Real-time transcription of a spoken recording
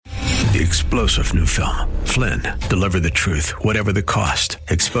The explosive new film, Flynn, deliver the truth, whatever the cost,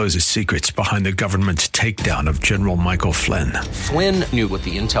 exposes secrets behind the government's takedown of General Michael Flynn. Flynn knew what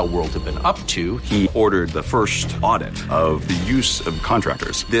the intel world had been up to. He ordered the first audit of the use of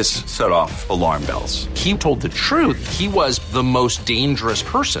contractors. This set off alarm bells. He told the truth. He was the most dangerous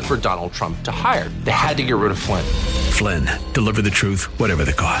person for Donald Trump to hire. They had to get rid of Flynn. Flynn, deliver the truth, whatever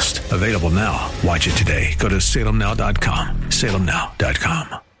the cost. Available now. Watch it today. Go to salemnow.com.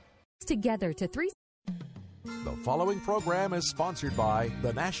 salemnow.com. Together to three. The following program is sponsored by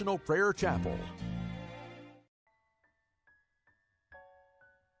the National Prayer Chapel.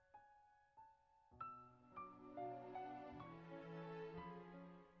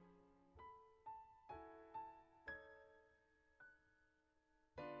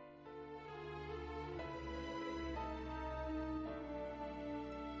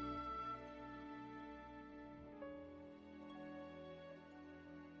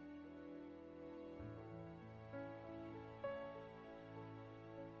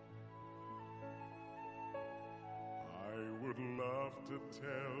 To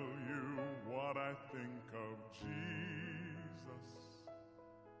tell you what I think of Jesus,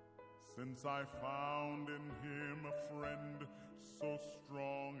 since I found in him a friend so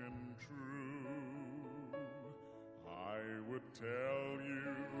strong and true. I would tell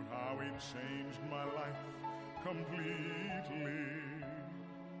you how he changed my life completely.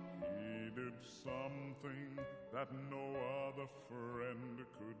 He did something that no other friend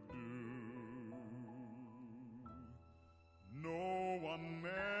could do. No one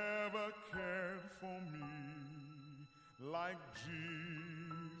ever cared for me like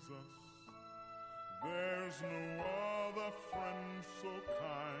Jesus. There's no other friend so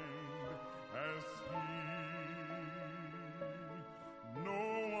kind as he. No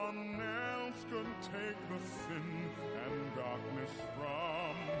one else could take the sin and darkness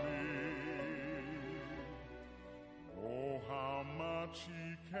from me. Oh, how much he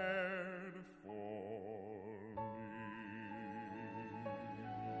cared for me.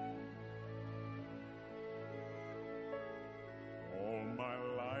 All my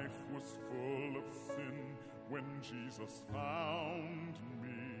life was full of sin when Jesus found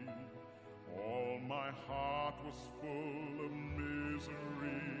me. All my heart was full of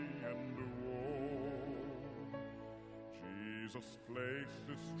misery and woe. Jesus placed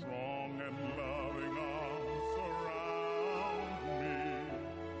his strong and loving arms around me,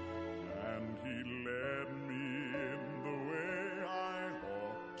 and he led me in the way I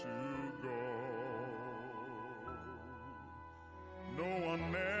ought to go. No one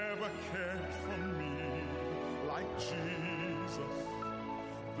ever cared for me like Jesus.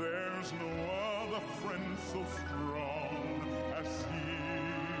 There's no other friend so strong as he.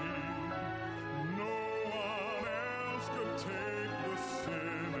 No one else could take the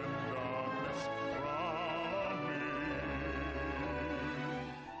sin and darkness from me.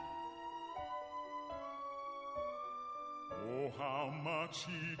 Oh, how much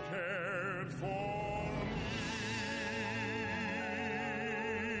he cared for me.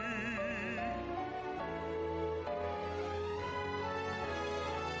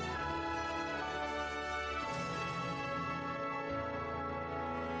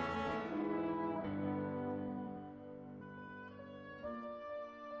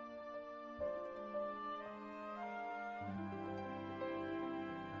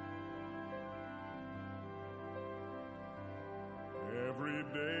 Every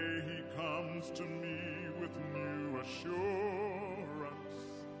day he comes to me with new assurance.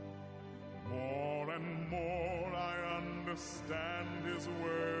 More and more I understand his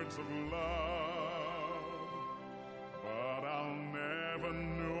words of love. But I'll never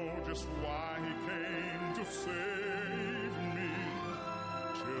know just why he came to save me,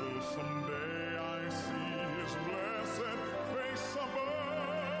 till someday I see his blessed face above.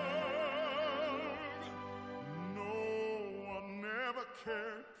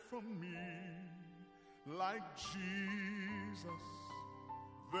 Cared for me like Jesus.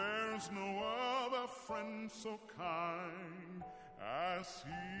 There's no other friend so kind as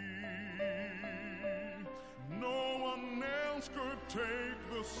he. No one else could take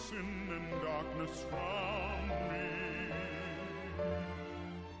the sin and darkness from me.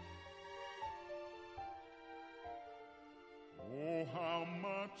 Oh, how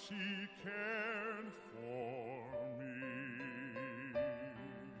much he cared for me.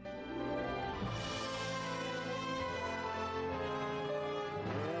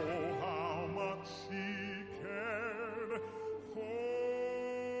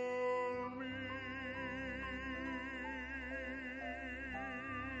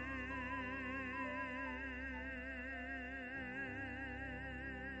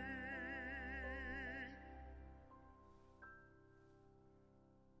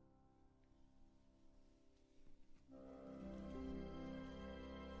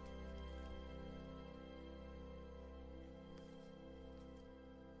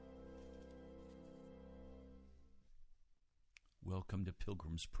 Welcome to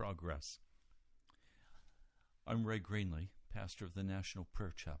Pilgrim's Progress. I'm Ray Greenlee, pastor of the National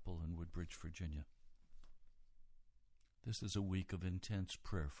Prayer Chapel in Woodbridge, Virginia. This is a week of intense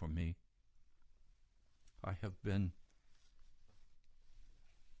prayer for me. I have been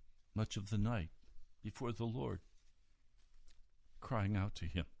much of the night before the Lord, crying out to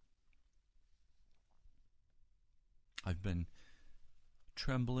Him. I've been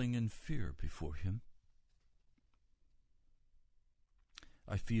trembling in fear before Him.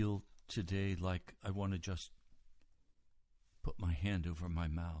 I feel today like I want to just put my hand over my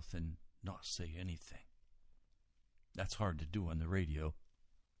mouth and not say anything. That's hard to do on the radio.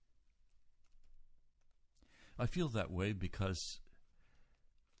 I feel that way because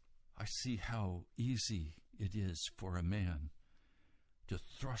I see how easy it is for a man to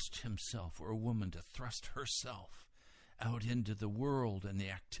thrust himself, or a woman to thrust herself out into the world and the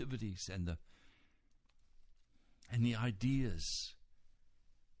activities and the ideas,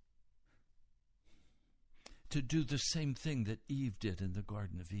 to do the same thing that Eve did in the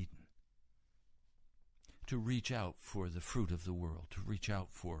Garden of Eden, to reach out for the fruit of the world, to reach out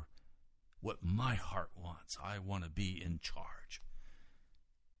for what my heart wants. I want to be in charge.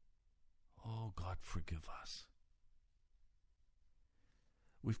 Oh, God, forgive us.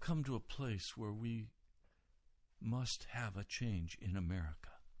 We've come to a place where we must have a change in America.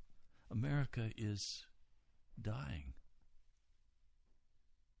 America is dying.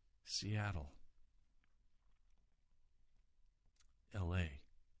 Seattle, LA,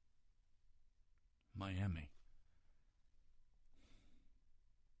 Miami,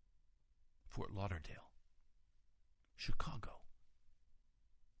 Fort Lauderdale, Chicago,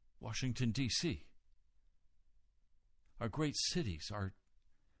 Washington, D.C. Our great cities are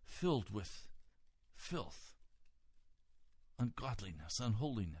filled with filth, ungodliness,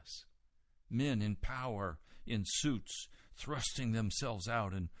 unholiness. Men in power, in suits, thrusting themselves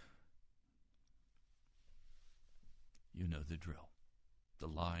out, and you know the drill. The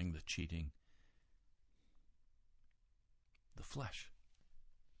lying, the cheating, the flesh.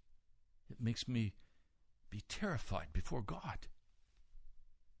 It makes me be terrified before God.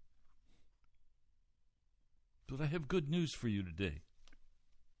 But I have good news for you today.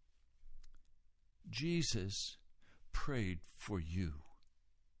 Jesus prayed for you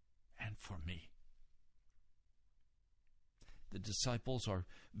and for me. The disciples are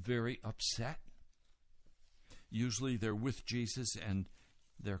very upset. Usually they're with Jesus and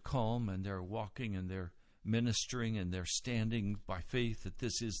they're calm and they're walking and they're ministering and they're standing by faith that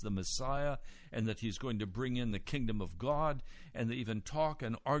this is the Messiah and that He's going to bring in the kingdom of God, and they even talk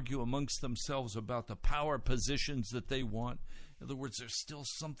and argue amongst themselves about the power positions that they want. In other words, there's still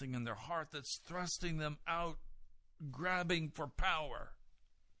something in their heart that's thrusting them out, grabbing for power.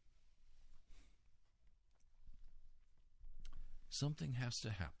 Something has to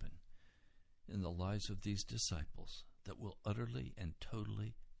happen in the lives of these disciples that will utterly and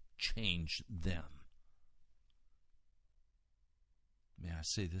totally change them. May I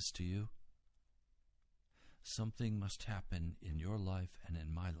say this to you? Something must happen in your life and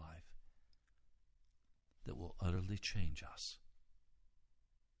in my life that will utterly change us.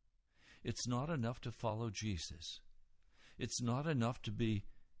 It's not enough to follow Jesus. It's not enough to be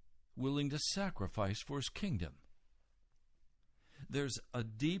willing to sacrifice for His kingdom. There's a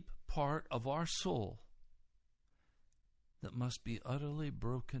deep part of our soul that must be utterly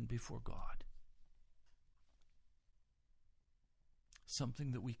broken before God.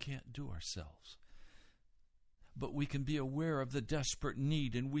 Something that we can't do ourselves. But we can be aware of the desperate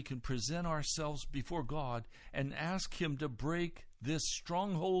need, and we can present ourselves before God and ask Him to break this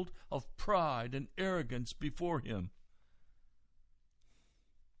stronghold of pride and arrogance before Him.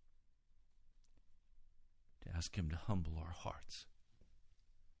 To ask Him to humble our hearts,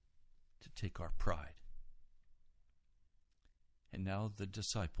 to take our pride. And now the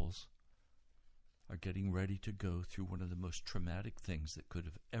disciples are getting ready to go through one of the most traumatic things that could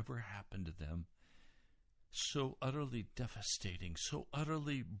have ever happened to them. So utterly devastating, so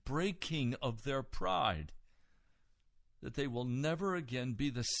utterly breaking of their pride, that they will never again be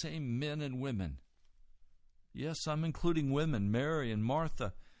the same men and women. Yes, I'm including women, Mary and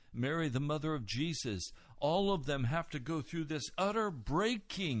Martha, Mary the mother of Jesus. All of them have to go through this utter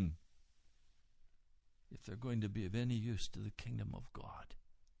breaking if they're going to be of any use to the kingdom of God.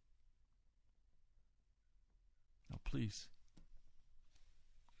 Now please,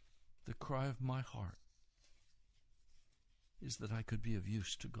 the cry of my heart is that I could be of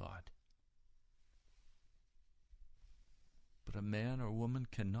use to God. But a man or woman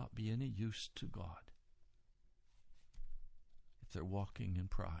cannot be any use to God if they're walking in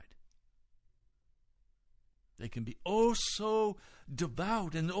pride. They can be oh so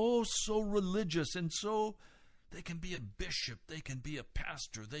devout and oh so religious, and so they can be a bishop, they can be a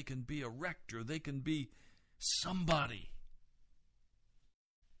pastor, they can be a rector, they can be somebody.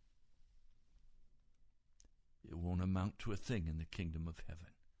 It won't amount to a thing in the kingdom of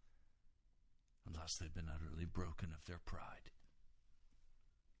heaven unless they've been utterly broken of their pride,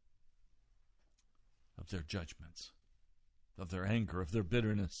 of their judgments, of their anger, of their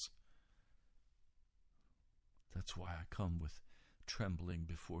bitterness. That's why I come with trembling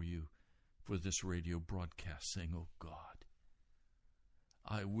before you for this radio broadcast, saying, oh God,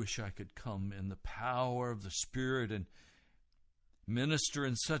 I wish I could come in the power of the Spirit and minister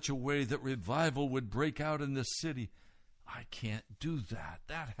in such a way that revival would break out in this city. I can't do that.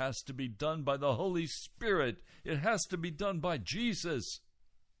 That has to be done by the Holy Spirit. It has to be done by Jesus.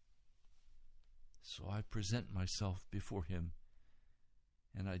 So I present myself before him,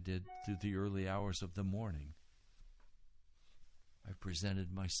 and I did through the early hours of the morning. I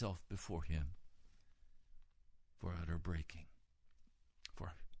presented myself before him for utter breaking,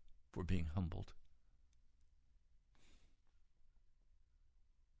 for being humbled.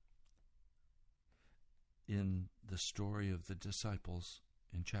 In the story of the disciples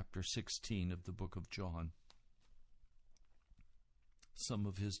in chapter 16 of the book of John, some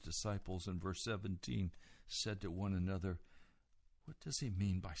of his disciples in verse 17 said to one another, what does he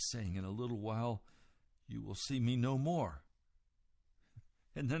mean by saying, in a little while you will see me no more?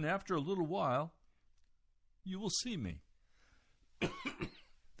 And then after a little while, you will see me.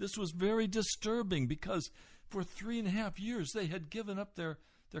 This was very disturbing because for 3.5 years they had given up their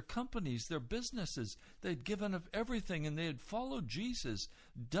companies, their businesses. They'd given up everything and they had followed Jesus.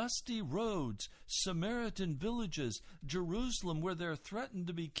 Dusty roads, Samaritan villages, Jerusalem where they're threatened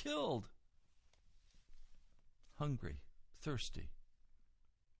to be killed. Hungry, thirsty.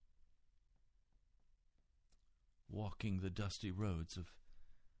 Walking the dusty roads of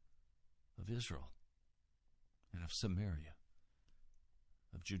Israel and of Samaria,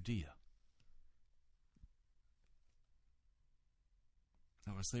 of Judea.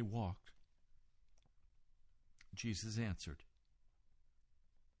 Now, as they walked, Jesus answered,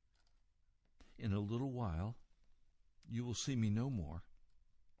 in a little while, you will see me no more,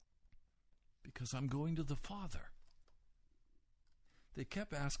 because I'm going to the Father. They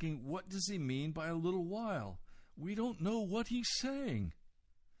kept asking, what does he mean by a little while? We don't know what he's saying.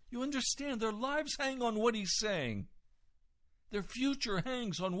 You understand, their lives hang on what he's saying. Their future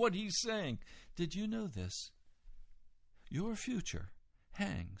hangs on what he's saying. Did you know this? Your future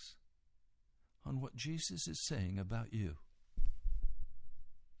hangs on what Jesus is saying about you.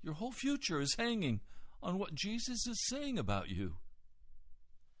 Your whole future is hanging on what Jesus is saying about you.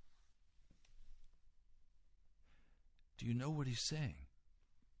 Do you know what he's saying?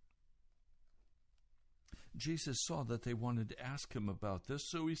 Jesus saw that they wanted to ask him about this,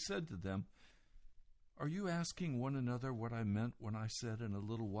 so he said to them, are you asking one another what I meant when I said, in a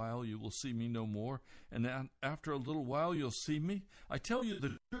little while you will see me no more, and after a little while you'll see me? I tell you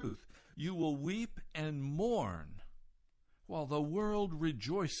the truth, you will weep and mourn while the world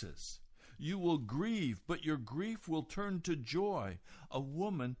rejoices. You will grieve, but your grief will turn to joy. A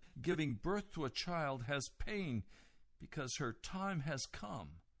woman giving birth to a child has pain because her time has come.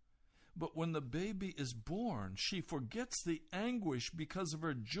 But when the baby is born, she forgets the anguish because of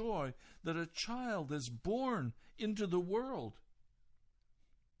her joy that a child is born into the world.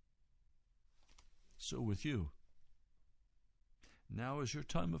 So with you, now is your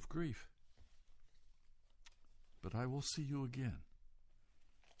time of grief. But I will see you again,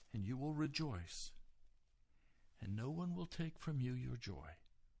 and you will rejoice, and no one will take from you your joy.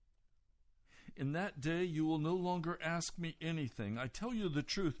 In that day you will no longer ask me anything. I tell you the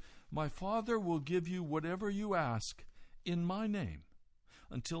truth, my Father will give you whatever you ask in my name.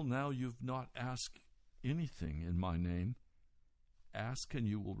 Until now you've not asked anything in my name. Ask and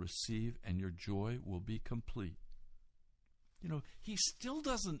you will receive, and your joy will be complete. You know, he still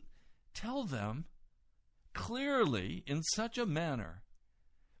doesn't tell them clearly in such a manner,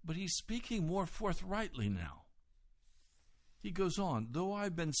 but he's speaking more forthrightly now. He goes on, though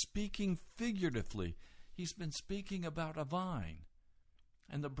I've been speaking figuratively, he's been speaking about a vine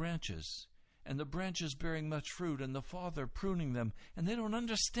and the branches bearing much fruit, and the Father pruning them, and they don't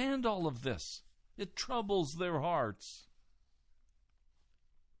understand all of this. It troubles their hearts.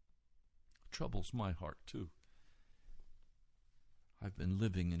 It troubles my heart too. I've been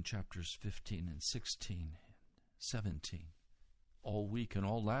living in chapters 15 and 16 and 17 all week and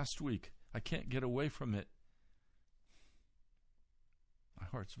all last week. I can't get away from it. My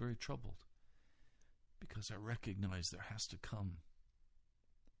heart's very troubled because I recognize there has to come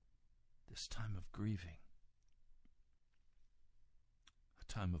this time of grieving,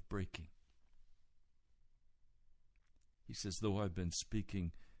 time of breaking. He says, though I've been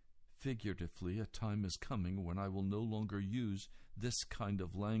speaking figuratively, a time is coming when I will no longer use this kind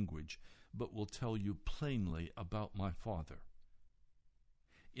of language, but will tell you plainly about my Father.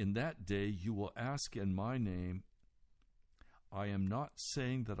 In that day you will ask in my name. I am not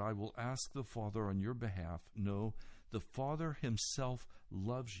saying that I will ask the Father on your behalf. No, the Father himself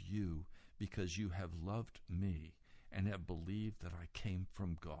loves you because you have loved me and have believed that I came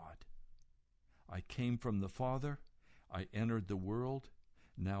from God. I came from the Father. I entered the world.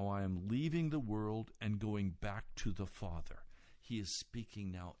 Now I am leaving the world and going back to the Father. He is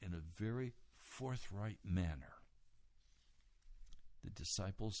speaking now in a very forthright manner. The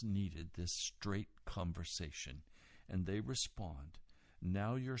disciples needed this straight conversation, and they respond,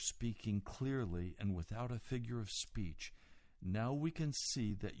 now you're speaking clearly and without a figure of speech. Now we can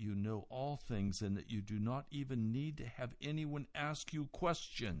see that you know all things and that you do not even need to have anyone ask you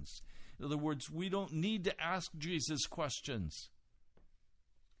questions. In other words, we don't need to ask Jesus questions.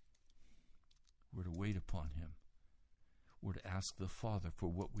 We're to wait upon him. We're to ask the Father for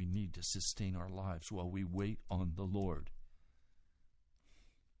what we need to sustain our lives while we wait on the Lord.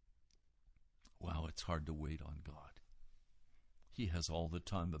 Wow, it's hard to wait on God. He has all the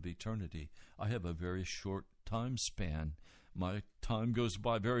time of eternity. I have a very short time span. My time goes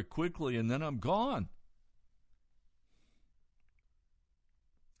by very quickly, and then I'm gone.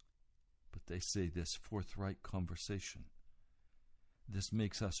 But they say this forthright conversation. This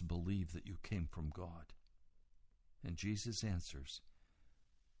makes us believe that you came from God. And Jesus answers,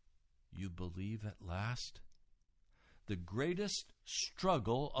 you believe at last? The greatest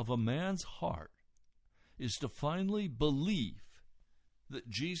struggle of a man's heart is to finally believe that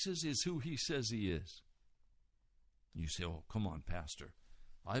Jesus is who he says he is. You say, oh, come on, Pastor.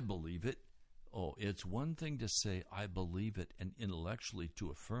 I believe it. Oh, it's one thing to say I believe it and intellectually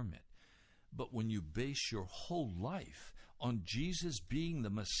to affirm it. But when you base your whole life on Jesus being the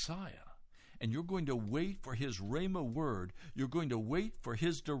Messiah, and you're going to wait for his Rhema word, you're going to wait for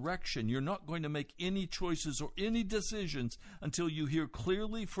his direction, you're not going to make any choices or any decisions until you hear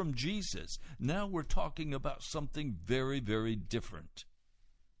clearly from Jesus. Now we're talking about something very, very different.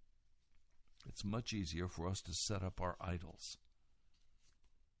 It's much easier for us to set up our idols.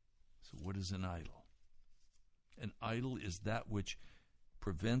 So what is an idol? An idol is that which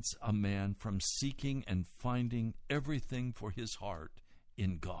prevents a man from seeking and finding everything for his heart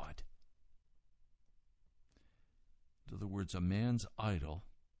in God. In other words, a man's idol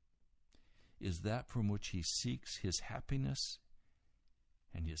is that from which he seeks his happiness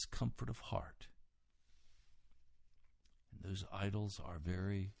and his comfort of heart. And those idols are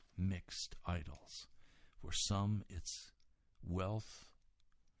very mixed idols. For some it's wealth,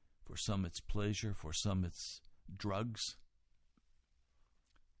 for some it's pleasure, for some it's drugs,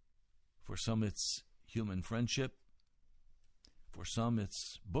 for some it's human friendship, for some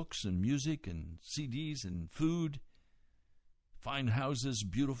it's books and music and CDs and food, fine houses,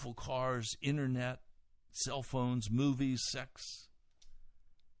 beautiful cars, internet, cell phones, movies, sex,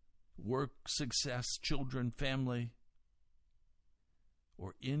 work, success, children, family,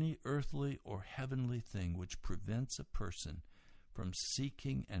 or any earthly or heavenly thing which prevents a person from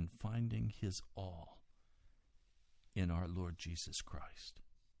seeking and finding his all in our Lord Jesus Christ.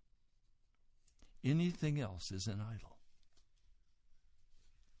 Anything else is an idol.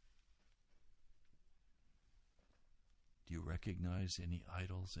 Do you recognize any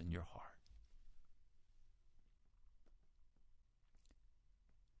idols in your heart?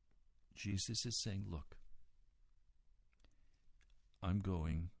 Jesus is saying, look, I'm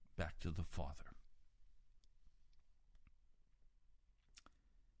going back to the Father.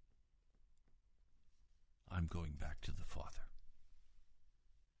 I'm going back to the Father.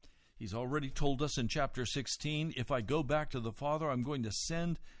 He's already told us in chapter 16, if I go back to the Father, I'm going to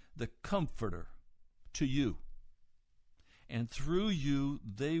send the Comforter to you. And through you,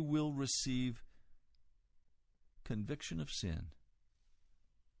 they will receive conviction of sin,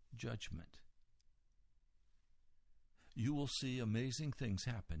 judgment. You will see amazing things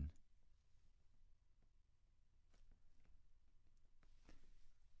happen.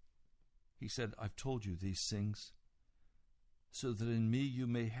 He said, I've told you these things so that in me you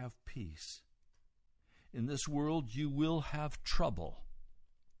may have peace. In this world you will have trouble.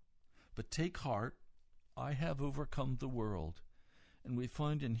 But take heart, I have overcome the world. And we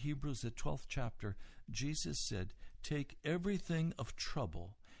find in Hebrews, the 12th chapter, Jesus said, take everything of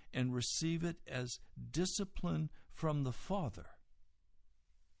trouble and receive it as discipline from the Father.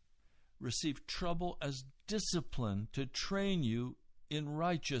 Receive trouble as discipline to train you in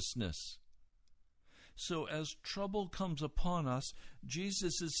righteousness. So as trouble comes upon us,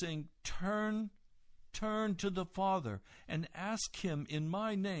 Jesus is saying, turn to the Father and ask Him in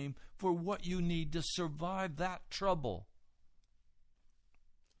my name for what you need to survive that trouble.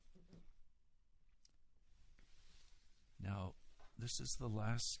 Now, this is the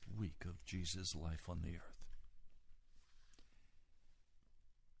last week of Jesus' life on the earth.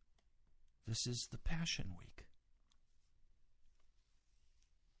 This is the Passion Week.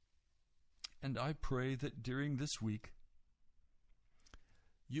 And I pray that during this week,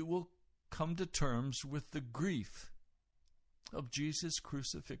 you will come to terms with the grief of Jesus'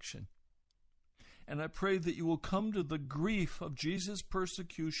 crucifixion. And I pray that you will come to the grief of Jesus'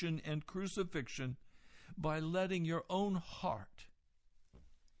 persecution and crucifixion by letting your own heart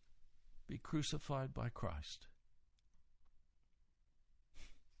be crucified by Christ.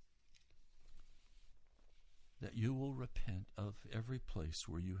 That you will repent of every place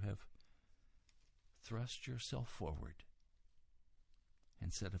where you have thrust yourself forward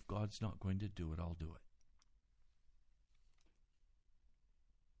and said, if God's not going to do it, I'll do it.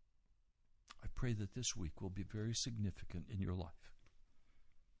 I pray that this week will be very significant in your life.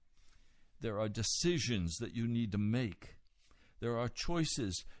 There are decisions that you need to make. There are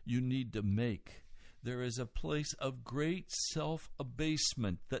choices you need to make. There is a place of great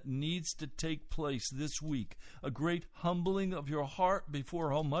self-abasement that needs to take place this week. A great humbling of your heart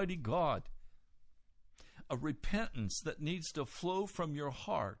before Almighty God. A repentance that needs to flow from your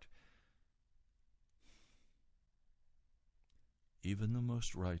heart. Even the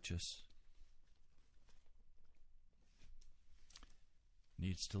most righteous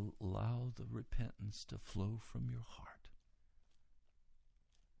needs to allow the repentance to flow from your heart.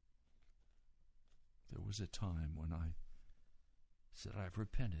 There was a time when I said, I've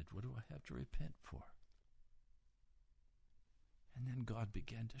repented. What do I have to repent for? And then God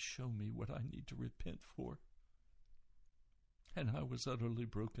began to show me what I need to repent for. And I was utterly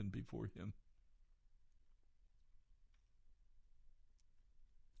broken before Him.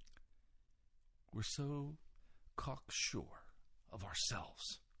 We're so cocksure of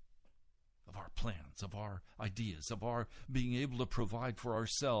ourselves, of our plans, of our ideas, of our being able to provide for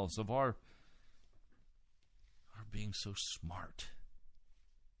ourselves, of our being so smart.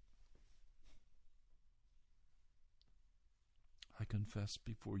 I confess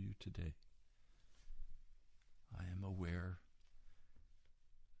before you today, I am aware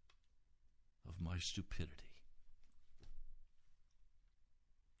of my stupidity,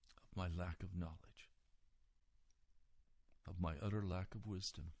 of my lack of knowledge, of my utter lack of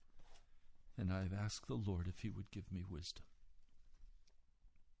wisdom, and I have asked the Lord if He would give me wisdom.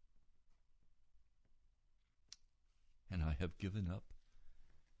 And I have given up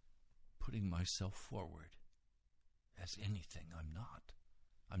putting myself forward as anything I'm not.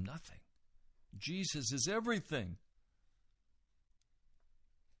 I'm nothing. Jesus is everything.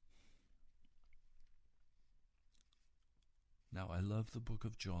 Now, I love the book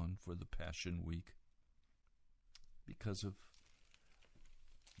of John for the Passion Week because of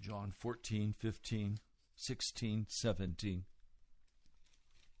John 14, 15, 16, 17.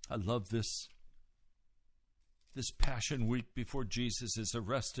 I love this Passion Week before Jesus is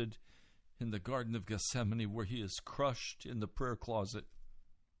arrested in the Garden of Gethsemane, where He is crushed in the prayer closet.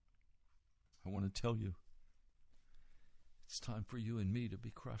 I want to tell you, it's time for you and me to be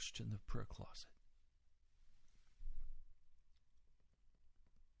crushed in the prayer closet.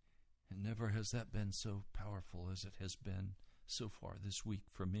 And never has that been so powerful as it has been so far this week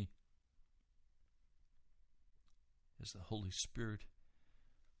for me. As the Holy Spirit,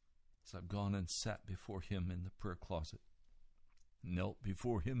 as I've gone and sat before Him in the prayer closet, knelt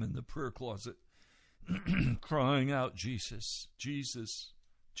before Him in the prayer closet, crying out, Jesus, Jesus,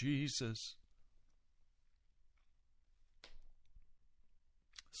 Jesus.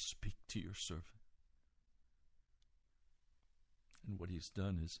 Speak to your servant. And what He's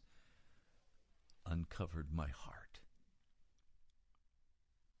done is uncovered my heart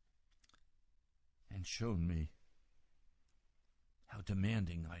and shown me how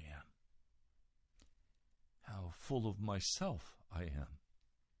demanding I am, how full of myself I am.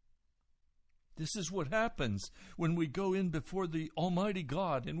 This is what happens when we go in before the Almighty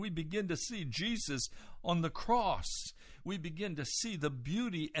God and we begin to see Jesus on the cross. We begin to see the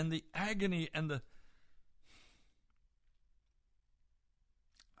beauty and the agony and the...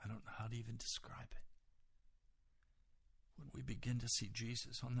 I don't know how to even describe it. When we begin to see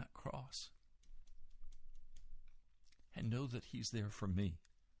Jesus on that cross and know that He's there for me.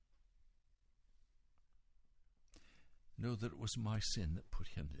 Know that it was my sin that put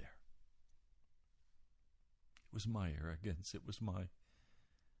Him there. It was my arrogance. It was my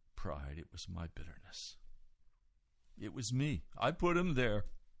pride. It was my bitterness. It was me. I put him there.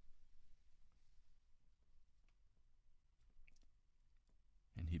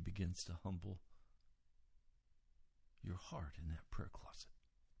 And he begins to humble your heart in that prayer closet.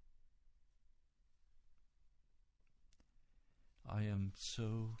 I am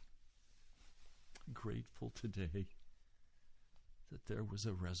so grateful today that there was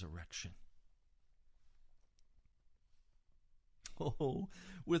a resurrection. Oh,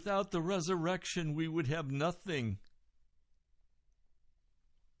 without the resurrection, we would have nothing.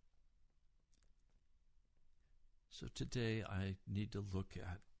 So today I need to look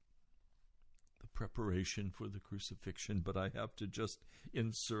at the preparation for the crucifixion, but I have to just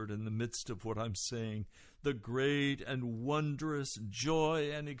insert in the midst of what I'm saying the great and wondrous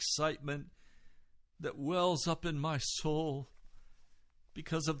joy and excitement that wells up in my soul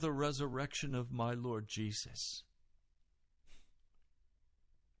because of the resurrection of my Lord Jesus.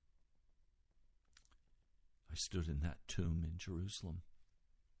 I stood in that tomb in Jerusalem.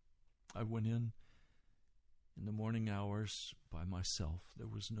 I went in the morning hours by myself. There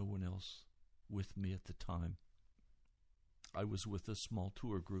was no one else with me at the time. I was with a small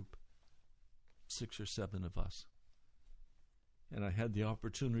tour group, 6 or 7 of us. And I had the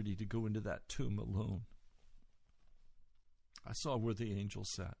opportunity to go into that tomb alone. I saw where the angel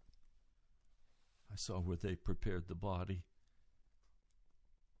sat. I saw where they prepared the body.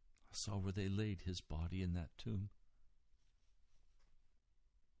 I saw where they laid his body in that tomb.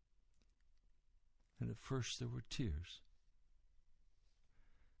 And at first there were tears.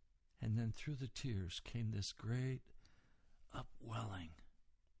 And then through the tears came this great upwelling.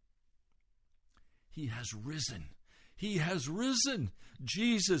 He has risen. He has risen.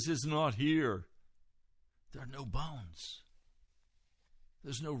 Jesus is not here. There are no bones.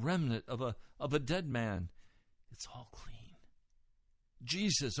 There's no remnant of a dead man. It's all clean.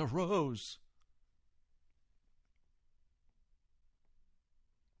 Jesus arose.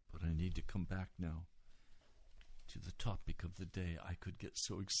 But I need to come back now to the topic of the day. I could get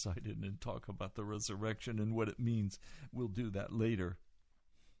so excited and talk about the resurrection and what it means. We'll do that later.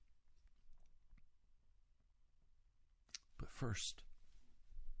 But first,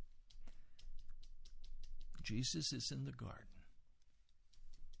 Jesus is in the garden.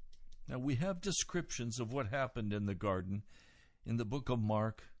 Now, we have descriptions of what happened in the garden in the book of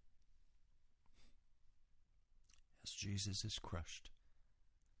Mark as Jesus is crushed.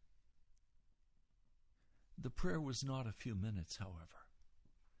 The prayer was not a few minutes, however.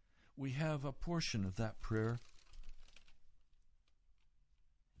 We have a portion of that prayer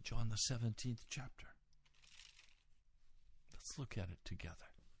in John the 17th chapter. Let's look at it together.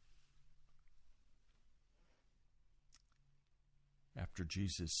 After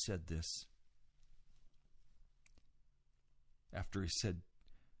Jesus said this, after he said,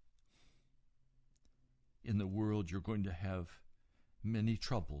 in the world you're going to have many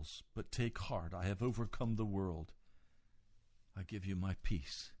troubles, but take heart, I have overcome the world. I give you my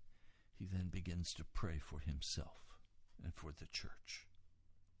peace. He then begins to pray for himself and for the church,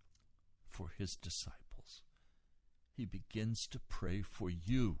 for his disciples. He begins to pray for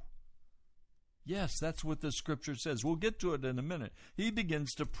you. Yes, that's what the scripture says. We'll get to it in a minute. He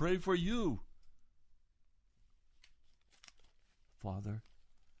begins to pray for you. Father,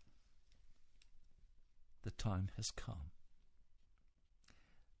 the time has come.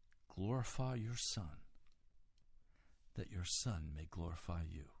 Glorify your Son, that your Son may glorify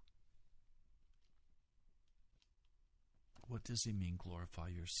you. What does he mean, glorify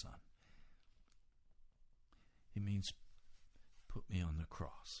your Son? He means put me on the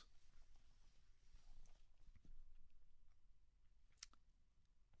cross.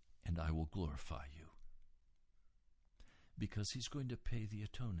 And I will glorify you. Because he's going to pay the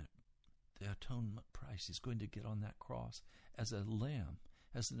atonement price. He's going to get on that cross as a lamb,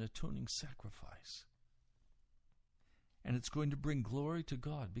 as an atoning sacrifice. And it's going to bring glory to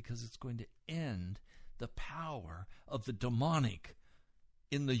God because it's going to end the power of the demonic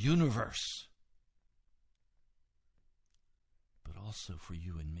in the universe. But also for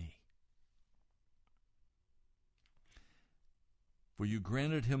you and me. For you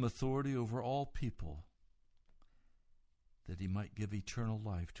granted him authority over all people, that he might give eternal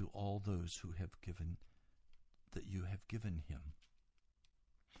life to all those that you have given him.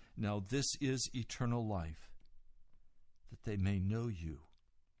 Now this is eternal life, that they may know you,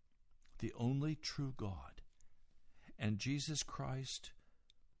 the only true God, and Jesus Christ,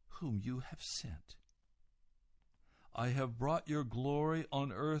 whom you have sent. I have brought your glory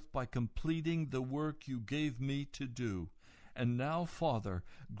on earth by completing the work you gave me to do. And now, Father,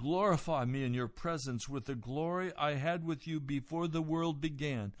 glorify me in your presence with the glory I had with you before the world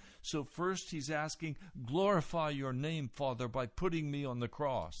began. So first he's asking, glorify your name, Father, by putting me on the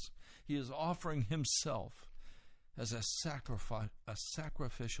cross. He is offering himself as a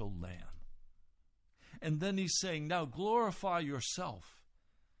sacrificial lamb. And then he's saying, now glorify yourself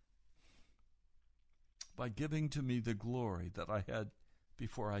by giving to me the glory that I had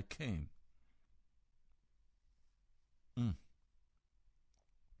before I came. We're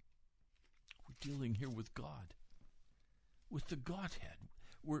dealing here with God, with the Godhead.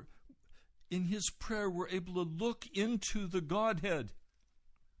 We're in his prayer, we're able to look into the Godhead.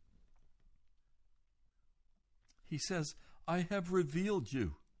 He says, I have revealed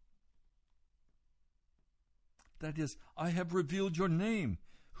you. That is, I have revealed your name,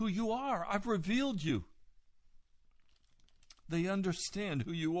 who you are. I've revealed you. They understand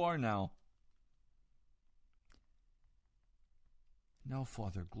who you are now. Now,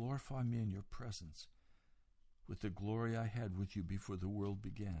 Father, glorify me in your presence with the glory I had with you before the world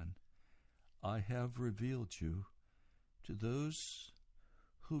began. I have revealed you to those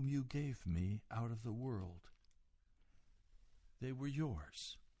whom you gave me out of the world. They were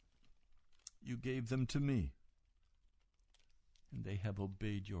yours. You gave them to me, and they have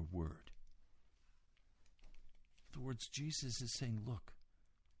obeyed your word. In other words, Jesus is saying, look,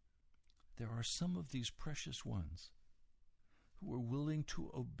 there are some of these precious ones who are willing to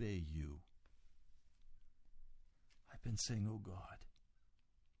obey you. I've been saying, oh God,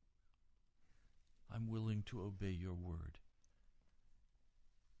 I'm willing to obey your word.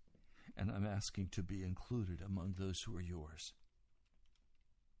 And I'm asking to be included among those who are yours.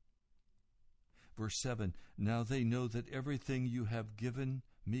 Verse 7, now they know that everything you have given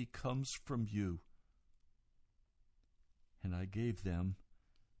me comes from you. And I gave them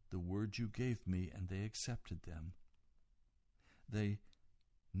the word you gave me, and they accepted them. They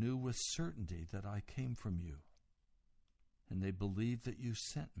knew with certainty that I came from you, and they believed that you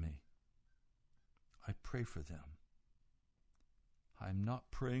sent me. I pray for them. I am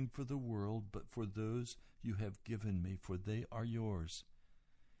not praying for the world, but for those you have given me, for they are yours.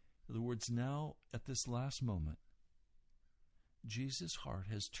 In other words, now, at this last moment, Jesus' heart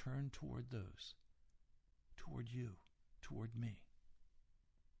has turned toward those, toward you, toward me,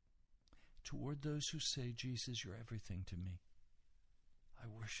 toward those who say, Jesus, you're everything to me. I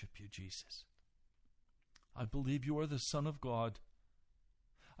worship you, Jesus. I believe you are the Son of God.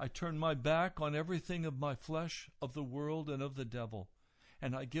 I turn my back on everything of my flesh, of the world, and of the devil,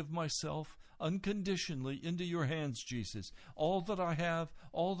 and I give myself unconditionally into your hands, Jesus. All that I have,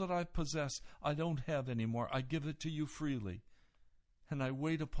 all that I possess, I don't have anymore. I give it to you freely, and I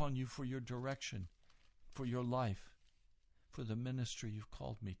wait upon you for your direction, for your life, for the ministry you've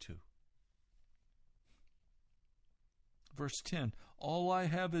called me to. Verse 10, all I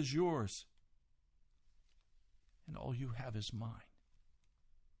have is yours, and all you have is mine.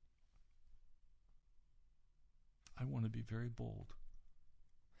 I want to be very bold.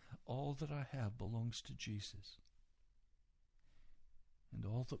 All that I have belongs to Jesus, and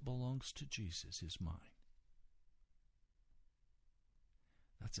all that belongs to Jesus is mine.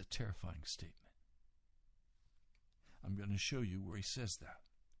 That's a terrifying statement. I'm going to show you where he says that.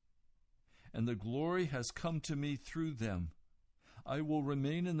 And the glory has come to me through them. I will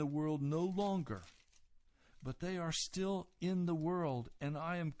remain in the world no longer, but they are still in the world, and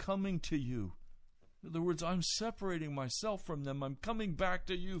I am coming to you. In other words, I'm separating myself from them. I'm coming back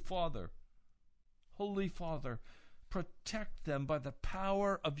to you, Father. Holy Father, protect them by the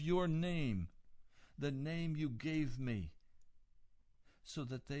power of your name, the name you gave me, so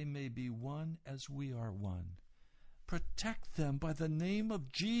that they may be one as we are one. Protect them by the name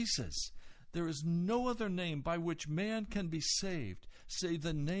of Jesus. There is no other name by which man can be saved, save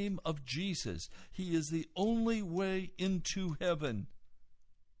the name of Jesus. He is the only way into heaven.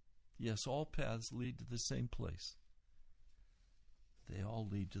 Yes, all paths lead to the same place. They all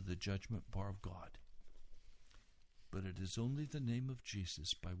lead to the judgment bar of God. But it is only the name of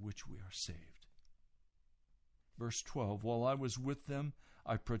Jesus by which we are saved. Verse 12, while I was with them,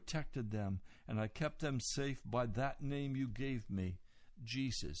 I protected them, and I kept them safe by that name you gave me,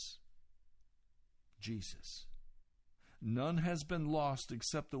 Jesus. Jesus. None has been lost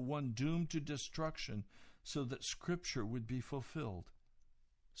except the one doomed to destruction, so that Scripture would be fulfilled.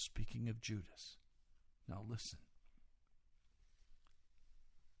 Speaking of Judas. Now listen.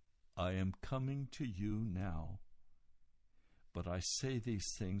 I am coming to you now, but I say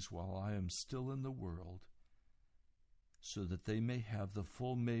these things while I am still in the world, so that they may have the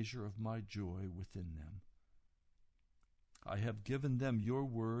full measure of my joy within them. I have given them your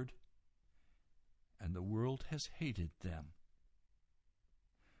word, and the world has hated them,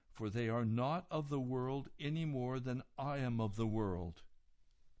 for they are not of the world any more than I am of the world.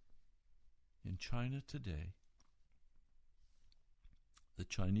 In China today, the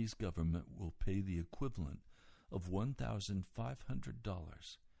Chinese government will pay the equivalent of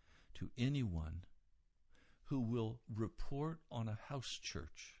 $1,500 to anyone who will report on a house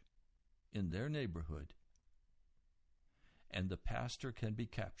church in their neighborhood, and the pastor can be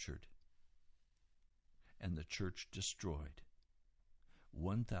captured and the church destroyed.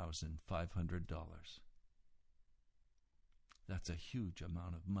 $1,500. That's a huge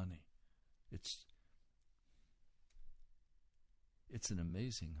amount of money. It's an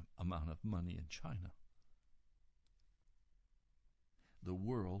amazing amount of money in China. The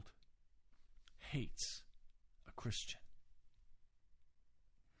world hates a Christian.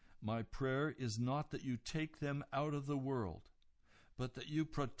 My prayer is not that you take them out of the world, but that you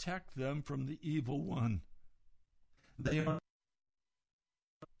protect them from the evil one. They are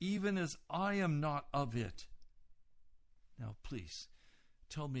even as I am not of it. Now, please,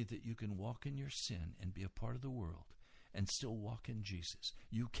 tell me that you can walk in your sin and be a part of the world and still walk in Jesus.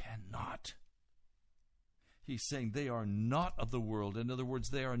 You cannot. He's saying they are not of the world. In other words,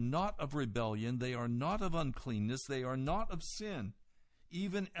 they are not of rebellion. They are not of uncleanness. They are not of sin.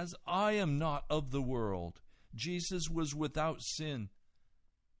 Even as I am not of the world. Jesus was without sin.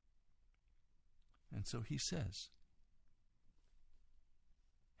 And so he says,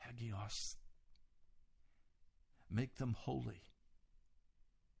 Hagios, make them holy.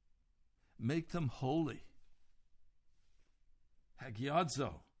 Make them holy.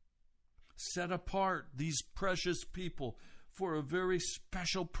 Hagiadzo, set apart these precious people for a very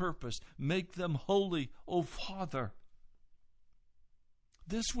special purpose. Make them holy, O Father.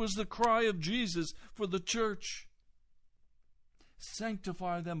 This was the cry of Jesus for the church.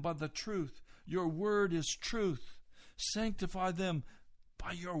 Sanctify them by the truth. Your word is truth. Sanctify them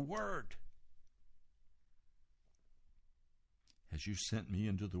by your word. As you sent me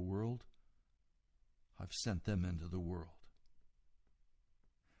into the world, I've sent them into the world.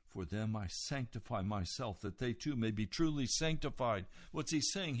 For them I sanctify myself, that they too may be truly sanctified. What's he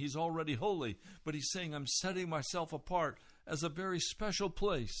saying? He's already holy, but he's saying, I'm setting myself apart as a very special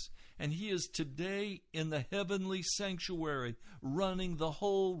place. And he is today in the heavenly sanctuary, running the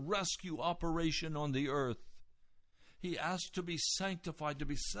whole rescue operation on the earth. He asked to be sanctified, to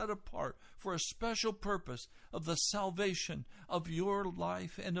be set apart for a special purpose of the salvation of your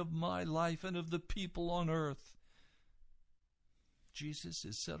life and of my life and of the people on earth. Jesus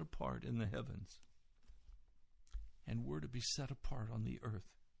is set apart in the heavens, and we're to be set apart on the earth.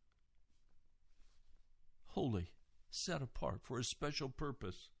 Holy, set apart for a special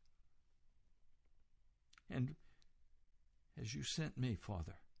purpose. And as you sent me,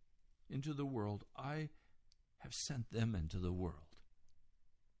 Father, into the world, I have sent them into the world.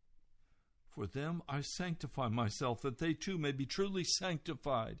 For them I sanctify myself, that they too may be truly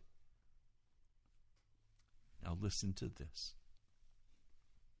sanctified. Now listen to this.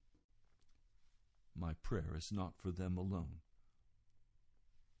 My prayer is not for them alone.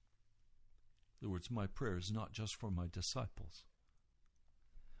 In other words, my prayer is not just for my disciples.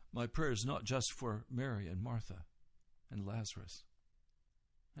 My prayer is not just for Mary and Martha and Lazarus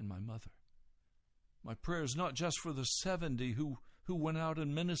and my mother. My prayer is not just for the 70 who went out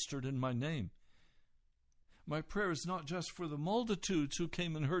and ministered in my name. My prayer is not just for the multitudes who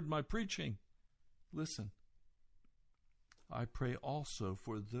came and heard my preaching. Listen, I pray also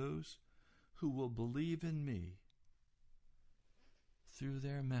for those who will believe in me through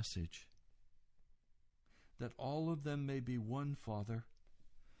their message, that all of them may be one, Father,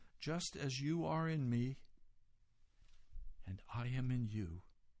 just as you are in me and I am in you.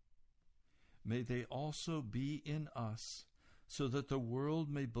 May they also be in us, so that the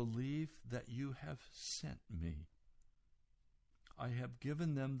world may believe that you have sent me. I have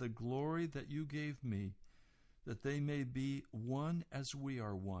given them the glory that you gave me, that they may be one as we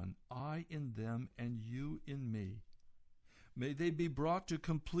are one, I in them and you in me. May they be brought to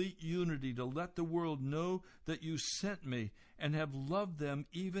complete unity, to let the world know that you sent me and have loved them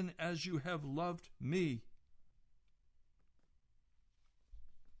even as you have loved me.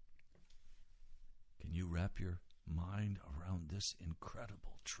 Can you wrap your mind around this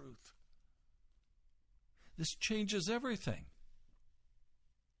incredible truth? This changes everything.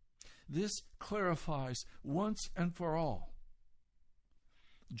 This clarifies once and for all.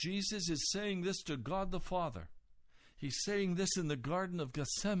 Jesus is saying this to God the Father. He's saying this in the Garden of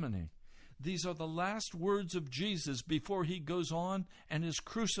Gethsemane. These are the last words of Jesus before he goes on and is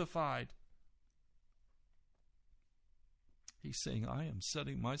crucified. He's saying, I am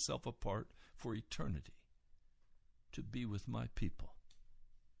setting myself apart for eternity to be with my people.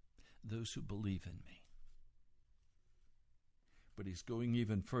 those who believe in me. But he's going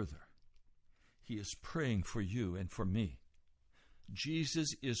even further. He is praying for you and for me.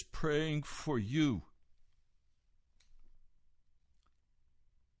 Jesus is praying for you.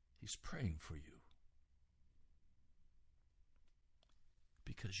 He's praying for you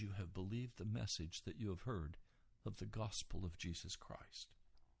because you have believed the message that you have heard of the gospel of Jesus Christ.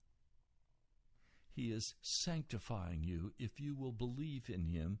 He is sanctifying you if you will believe in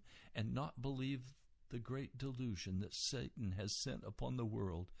him and not believe the great delusion that Satan has sent upon the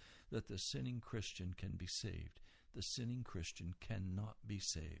world that the sinning Christian can be saved. The sinning Christian cannot be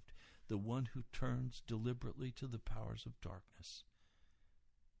saved. The one who turns deliberately to the powers of darkness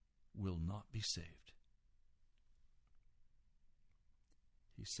will not be saved.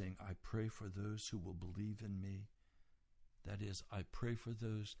 He's saying, I pray for those who will believe in me. That is, I pray for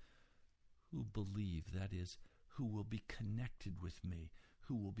those who believe, that is, who will be connected with me,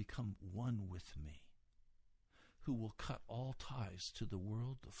 who will become one with me, who will cut all ties to the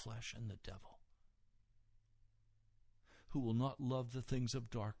world, the flesh, and the devil, who will not love the things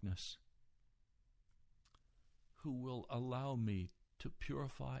of darkness, who will allow me to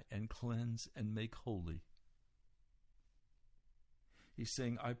purify and cleanse and make holy. He's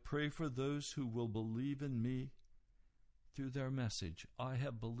saying, I pray for those who will believe in me through their message. I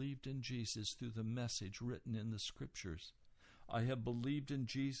have believed in Jesus through the message written in the Scriptures. I have believed in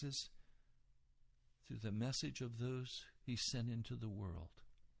Jesus through the message of those he sent into the world,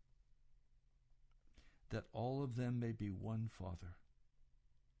 that all of them may be one, Father,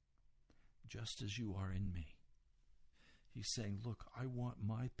 just as you are in me. He's saying, look, I want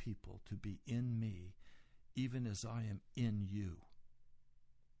my people to be in me, even as I am in you.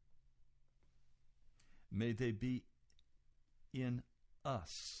 May they be in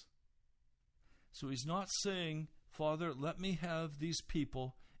us. So he's not saying, Father, let me have these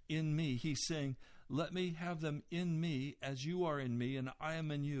people in me. He's saying, let me have them in me as you are in me and I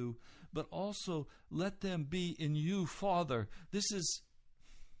am in you, but also let them be in you, Father. This is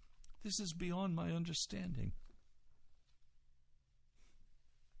beyond my understanding.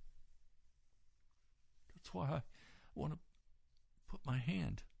 That's why I want to put my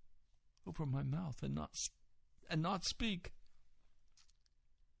hand over my mouth and not speak.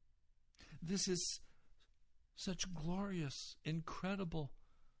 This is such glorious, incredible.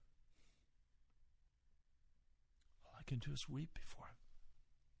 All I can do is weep before him.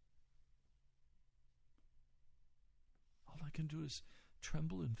 All I can do is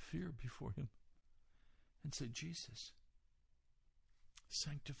tremble in fear before him and say, Jesus,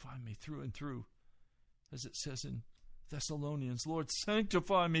 sanctify me through and through. As it says in Thessalonians, Lord,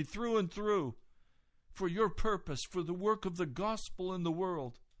 sanctify me through and through for your purpose, for the work of the gospel in the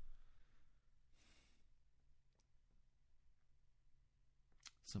world.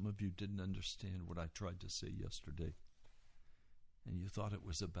 Some of you didn't understand what I tried to say yesterday, and you thought it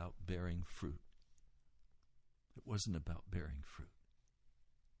was about bearing fruit. It wasn't about bearing fruit.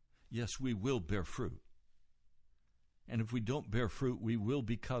 Yes, we will bear fruit. And if we don't bear fruit, we will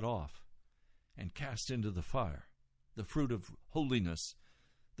be cut off and cast into the fire. The fruit of holiness,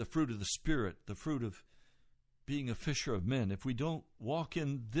 the fruit of the Spirit, the fruit of being a fisher of men. If we don't walk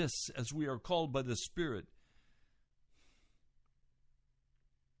in this as we are called by the Spirit,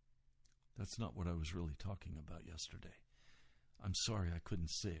 that's not what I was really talking about yesterday. I'm sorry I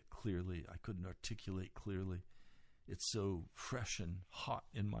couldn't say it clearly. I couldn't articulate clearly. It's so fresh and hot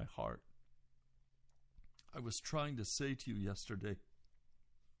in my heart. I was trying to say to you yesterday,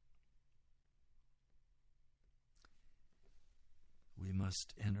 we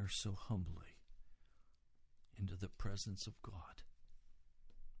must enter so humbly into the presence of God.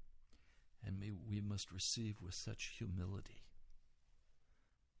 And we must receive with such humility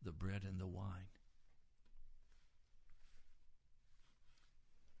the bread and the wine.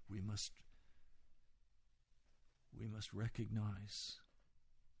 We must recognize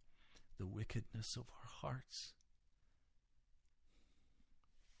the wickedness of our hearts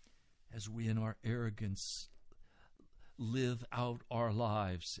as we in our arrogance live out our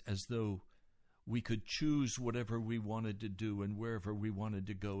lives as though we could choose whatever we wanted to do and wherever we wanted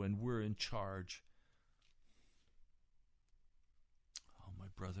to go, and we're in charge. Oh, my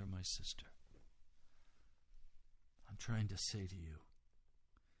brother, my sister, I'm trying to say to you,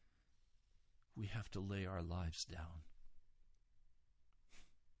 we have to lay our lives down.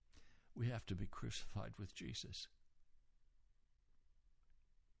 We have to be crucified with Jesus.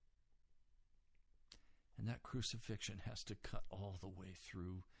 And that crucifixion has to cut all the way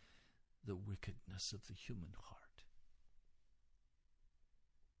through the wickedness of the human heart.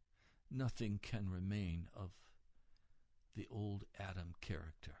 Nothing can remain of the old Adam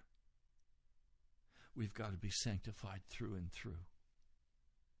character. we've got to be sanctified through and through.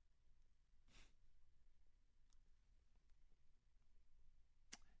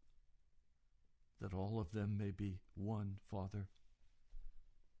 That all of them may be one, Father,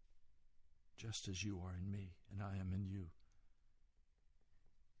 just as you are in me and I am in you.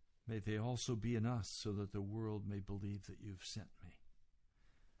 May they also be in us, so that the world may believe that you've sent me.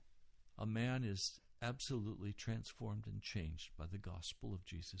 A man is absolutely transformed and changed by the gospel of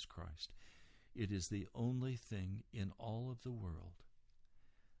Jesus Christ. It is the only thing in all of the world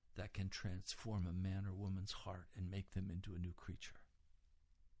that can transform a man or woman's heart and make them into a new creature.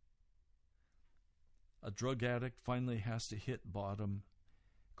 A drug addict finally has to hit bottom,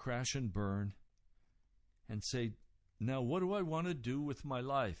 crash and burn, and say, now what do I want to do with my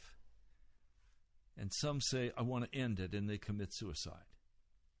life? And some say, I want to end it, and they commit suicide.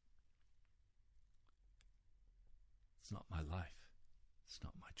 It's not my life. It's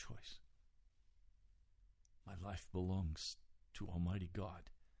not my choice. My life belongs to Almighty God.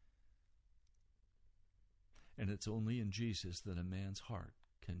 And it's only in Jesus that a man's heart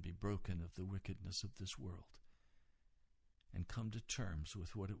can be broken of the wickedness of this world and come to terms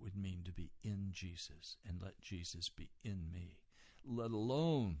with what it would mean to be in Jesus and let Jesus be in me, let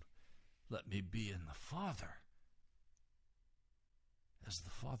alone let me be in the Father as the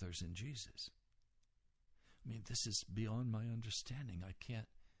Father's in Jesus. I mean, this is beyond my understanding. I can't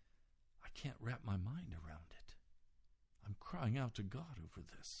wrap my mind around it. I'm crying out to God over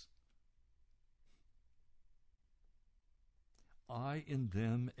this. I in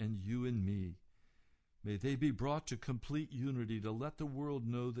them and you in me. May they be brought to complete unity to let the world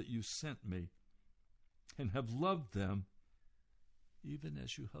know that you sent me and have loved them even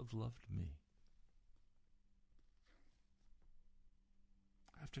as you have loved me.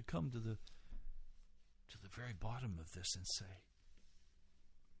 I have to come to the very bottom of this and say,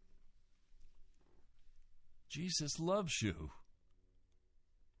 Jesus loves you.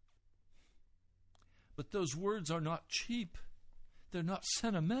 But those words are not cheap. They're not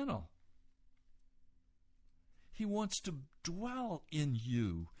sentimental. He wants to dwell in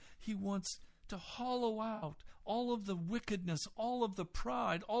you. He wants to hollow out all of the wickedness, all of the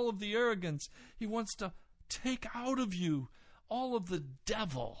pride, all of the arrogance. He wants to take out of you all of the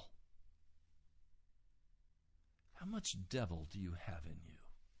devil. How much devil do you have in you?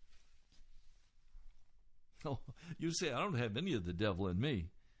 Oh, you say, I don't have any of the devil in me.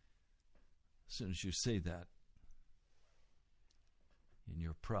 As soon as you say that, in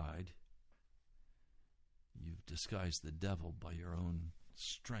your pride, you've disguised the devil by your own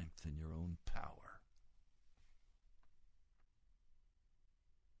strength and your own power.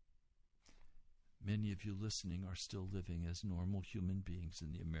 Many of you listening are still living as normal human beings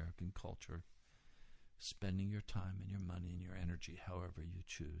in the American culture, spending your time and your money and your energy however you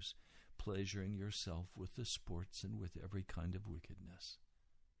choose, pleasuring yourself with the sports and with every kind of wickedness.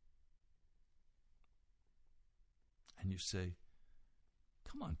 And you say,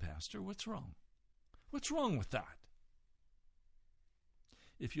 come on, Pastor, what's wrong? What's wrong with that?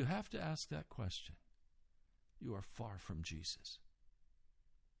 If you have to ask that question, you are far from Jesus.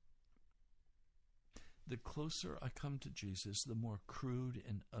 The closer I come to Jesus, the more crude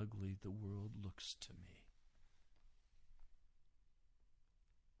and ugly the world looks to me.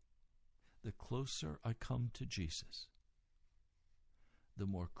 The closer I come to Jesus, the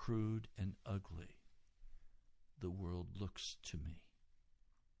more crude and ugly the world looks to me.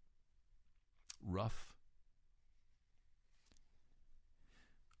 Rough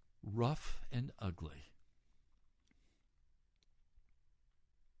and ugly.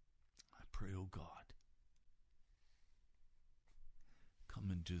 I pray, oh God,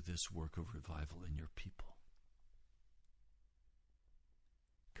 come and do this work of revival in your people.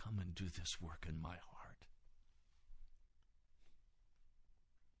 Come and do this work in my heart.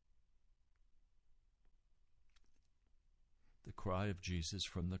 The cry of Jesus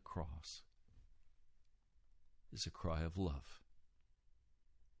from the cross is a cry of love.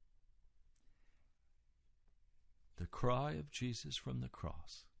 The cry of Jesus from the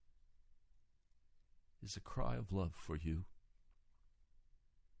cross is a cry of love for you.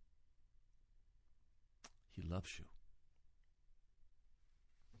 He loves you.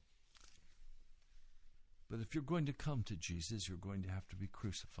 But if you're going to come to Jesus, you're going to have to be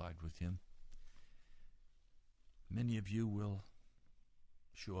crucified with him. Many of you will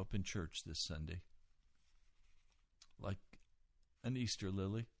show up in church this Sunday like an Easter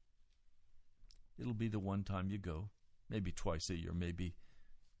lily. It'll be the one time you go, maybe twice a year, maybe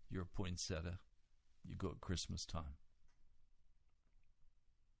you're a poinsettia. You go at Christmas time.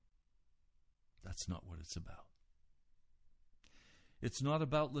 That's not what it's about. It's not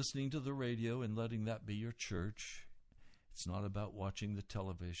about listening to the radio and letting that be your church. It's not about watching the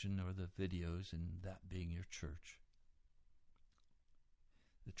television or the videos and that being your church.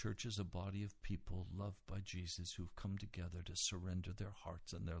 The church is a body of people loved by Jesus who've come together to surrender their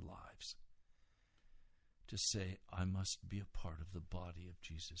hearts and their lives, to say, I must be a part of the body of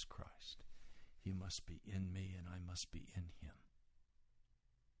Jesus Christ. He must be in me and I must be in him.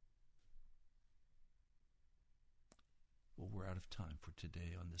 Well, we're out of time for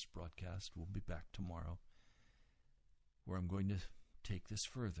today on this broadcast. We'll be back tomorrow, where I'm going to take this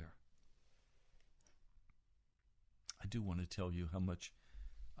further. I do want to tell you how much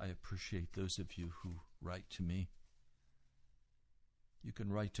I appreciate those of you who write to me. You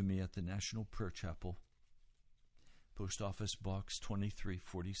can write to me at the National Prayer Chapel, Post Office Box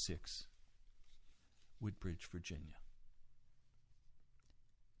 2346, Woodbridge, Virginia,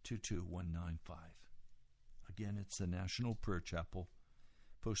 22195. Again, it's the National Prayer Chapel,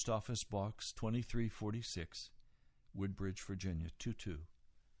 Post Office Box 2346, Woodbridge, Virginia,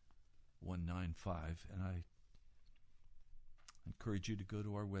 22195. And I encourage you to go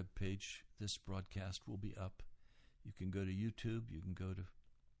to our webpage. This broadcast will be up. You can go to YouTube. You can go to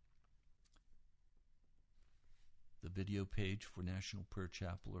the video page for National Prayer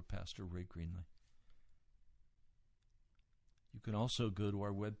Chapel or Pastor Ray Greenley. You can also go to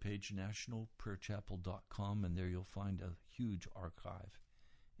our webpage, nationalprayerchapel.com, and there you'll find a huge archive.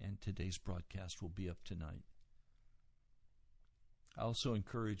 And today's broadcast will be up tonight. I also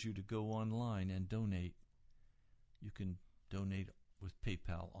encourage you to go online and donate. You can donate with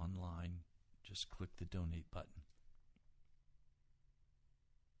PayPal online. Just click the donate button.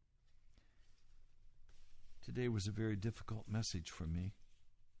 Today was a very difficult message for me,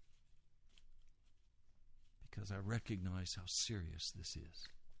 because I recognize how serious this is,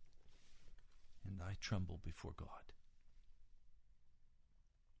 and I tremble before God.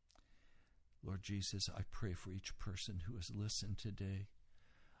 Lord Jesus, I pray for each person who has listened today.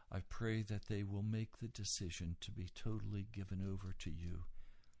 I pray that they will make the decision to be totally given over to you,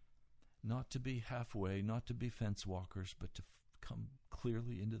 not to be halfway, not to be fence walkers, but to come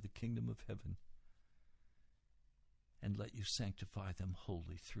clearly into the kingdom of heaven and let you sanctify them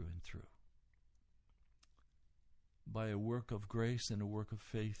wholly through and through. By a work of grace and a work of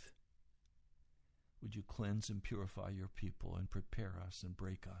faith, would you cleanse and purify your people and prepare us and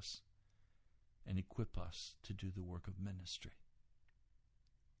break us and equip us to do the work of ministry.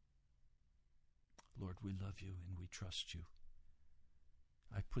 Lord, we love you and we trust you.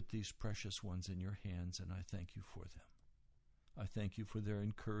 I put these precious ones in your hands and I thank you for them. I thank you for their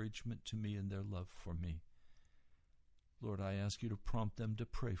encouragement to me and their love for me. Lord, I ask you to prompt them to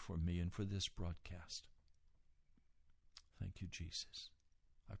pray for me and for this broadcast. Thank you, Jesus.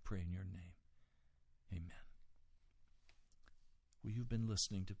 I pray in your name. Amen. Well, you've been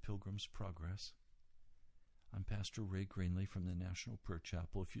listening to Pilgrim's Progress. I'm Pastor Ray Greenley from the National Prayer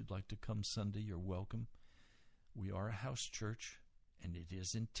Chapel. If you'd like to come Sunday, you're welcome. We are a house church, and it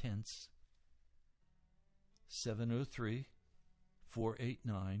is intense.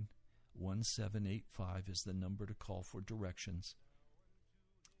 703-489-1785 is the number to call for directions.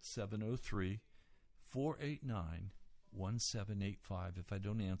 703-489-1785. If I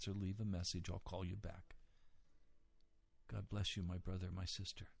don't answer, leave a message. I'll call you back. God bless you, my brother, my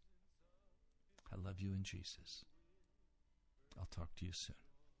sister. I love you in Jesus. I'll talk to you soon.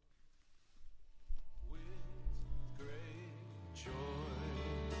 With great joy,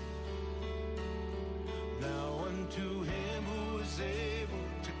 now unto him who is able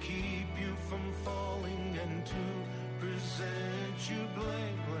to keep you from falling and to present you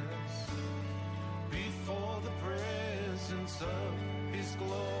blameless before the presence of his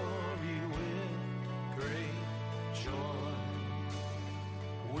glory with great joy,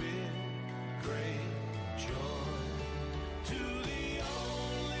 with great joy, to the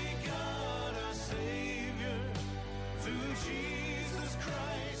only God our Savior, through Jesus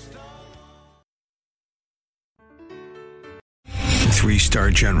Christ our Lord. 3-star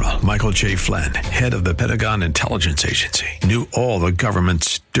General Michael J. Flynn, head of the Pentagon Intelligence Agency, knew all the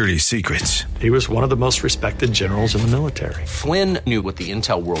government's dirty secrets. He was one of the most respected generals in the military. Flynn knew what the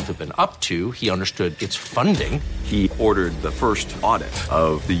intel world had been up to. He understood its funding. He ordered the first audit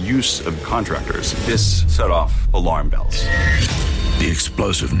of the use of contractors. This set off alarm bells. The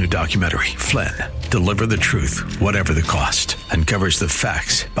explosive new documentary, Flynn, Deliver the Truth, Whatever the Cost, uncovers the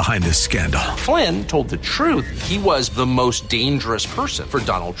facts behind this scandal. Flynn told the truth. He was the most dangerous person for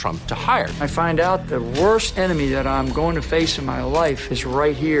Donald Trump to hire. I find out the worst enemy that I'm going to face in my life is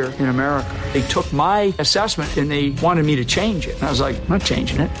right here in America. They took my assessment and they wanted me to change it. And I was like, I'm not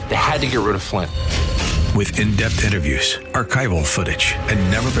changing it. They had to get rid of Flynn. with in-depth interviews, archival footage,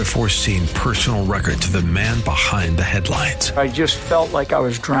 and never-before-seen personal records of the man behind the headlines. I just felt like I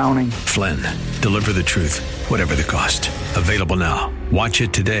was drowning. Flynn, deliver the truth, whatever the cost. Available now. Watch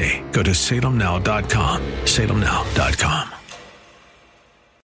it today. Go to salemnow.com. salemnow.com.